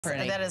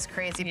Pretty. That is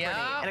crazy pretty.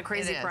 And a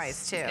crazy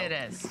price, too. It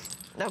is.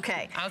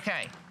 Okay.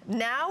 Okay.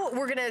 Now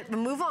we're going to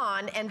move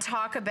on and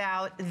talk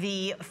about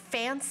the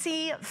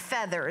Fancy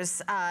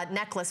Feathers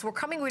necklace.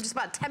 We're just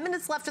about 10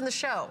 minutes left in the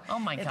show. Oh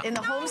my God. In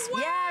the homes.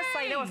 Yes,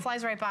 I know, it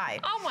flies right by.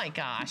 Oh my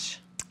gosh.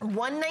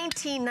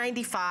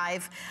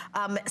 $119.95,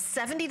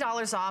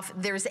 $70 off.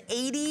 There's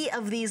 80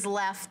 of these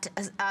left,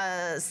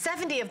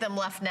 70 of them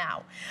left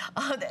now.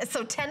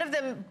 So 10 of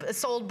them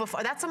sold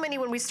before. That's how many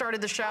when we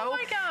started the show. Oh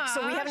my gosh.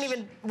 So we haven't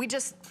even, we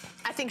just,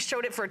 I think,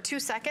 showed it for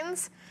 2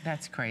 seconds.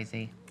 That's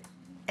crazy.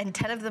 And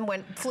 10 of them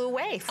flew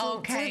away,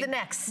 flew the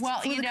next.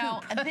 Well, you know,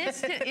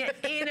 this,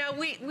 you know,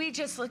 we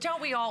just,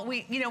 don't we all,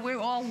 we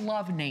all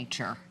love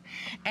nature.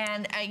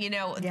 And, you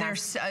know,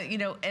 there's, you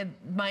know,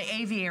 my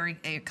aviary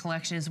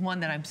collection is one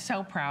that I'm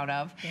so proud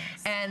of. Yes.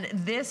 And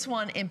this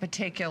one in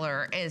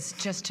particular is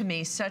just, to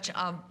me, such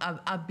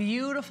a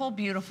beautiful,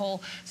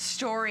 beautiful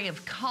story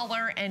of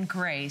color and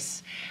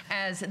grace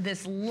as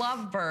this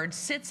lovebird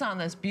sits on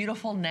this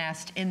beautiful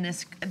nest in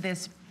this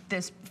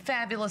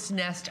fabulous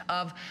nest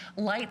of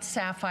light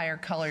sapphire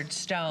colored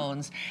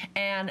stones,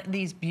 and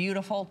these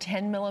beautiful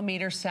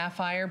 10mm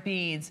sapphire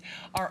beads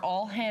are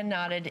all hand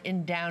knotted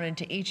down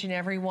into each and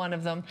every one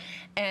of them,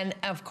 and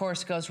of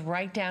course goes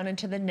right down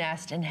into the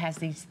nest and has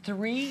these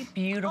 3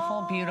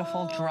 beautiful,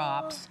 beautiful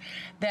drops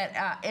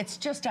that it's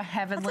just a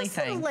heavenly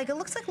thing. It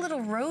looks like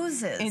little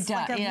roses. It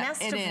does. Like a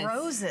nest of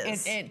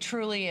roses. It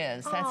truly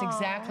is. That's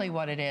exactly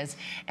what it is,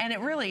 and it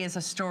really is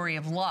a story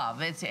of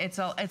love. It's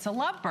a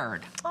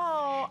lovebird.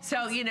 Oh.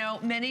 So, you know,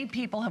 many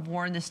people have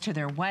worn this to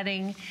their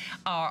wedding,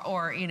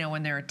 or you know,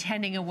 when they're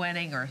attending a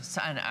wedding, or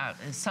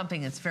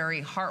something that's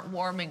very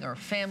heartwarming or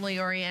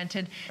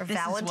family-oriented. Or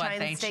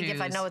Valentine's Day,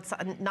 if I know it's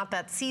not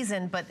that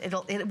season, but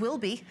it will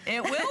be.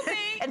 It will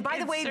be. And by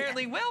the way,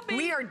 certainly will be.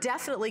 We are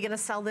definitely going to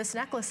sell this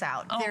necklace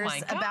out. Oh there's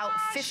my gosh.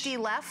 About 50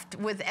 left.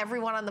 With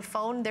everyone on the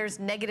phone, there's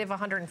negative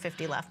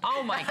 150 left.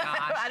 Oh my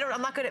gosh.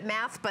 I'm not good at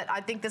math, but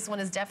I think this one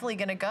is definitely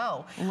going to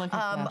go. Look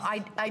at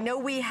this. I know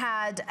we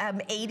had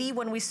 80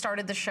 when we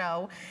started the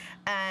show.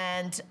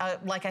 And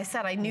like I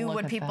said, I knew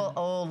when people,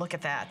 oh, look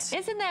at that.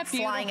 Isn't that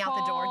beautiful? Flying out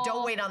the door.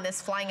 Don't wait on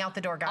this, flying out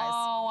the door, guys.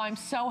 Oh, I'm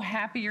so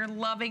happy you're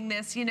loving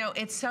this. You know,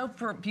 it's so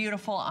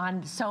beautiful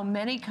on so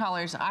many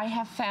colors. I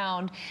have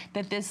found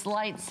that this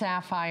light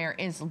sapphire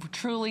is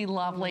truly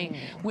lovely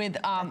with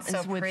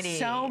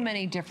so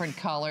many different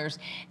colors,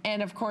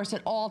 and of course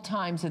at all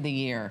times of the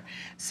year.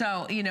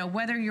 So, you know,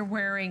 whether you're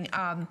wearing,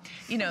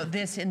 you know,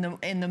 this in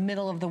the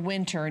middle of the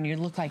winter and you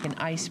look like an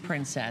ice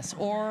princess,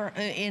 or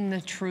in the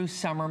true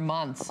summer months.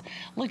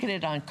 Look at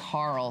it on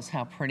Carl's,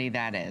 how pretty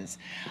that is.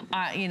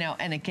 You know,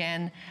 and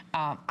again,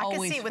 I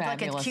can see it with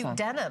like a cute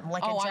denim,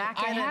 like a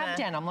jacket. I have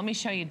denim. Let me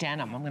show you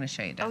denim. I'm going to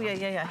show you denim. Oh,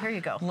 yeah. Here you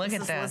go. Look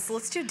at this.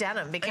 Let's do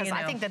denim, because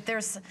I think that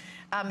there's,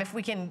 if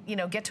we can, you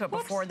know, get to it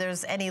before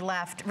there's any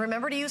left.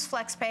 Remember to use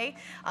FlexPay.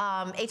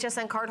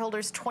 HSN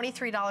cardholders,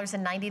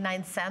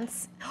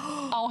 $23.99.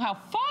 Oh, how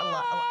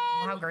fun!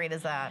 How great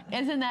is that?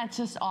 Isn't that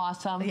just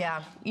awesome?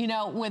 Yeah. You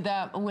know, with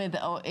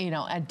you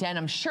know, a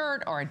denim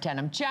shirt or a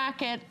denim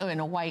jacket, in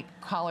a white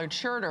collared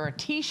shirt or a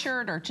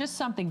t-shirt, or just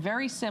something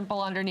very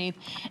simple underneath,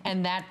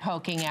 and that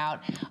poking out.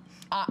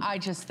 I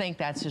just think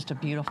that's just a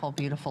beautiful,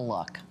 beautiful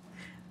look.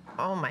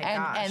 Oh my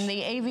gosh. And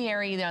the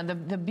aviary, you know,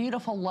 the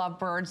beautiful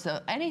lovebirds,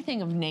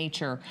 anything of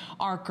nature,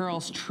 our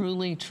girls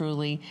truly,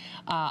 truly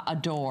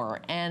adore.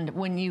 And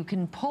when you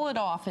can pull it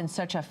off in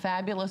such a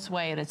fabulous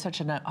way at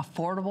such an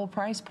affordable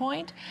price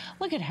point,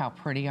 look at how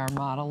pretty our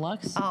model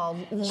looks. Oh,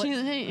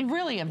 She's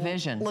really a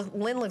vision.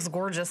 Lynn looks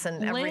gorgeous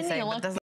and everything. Lynn, you look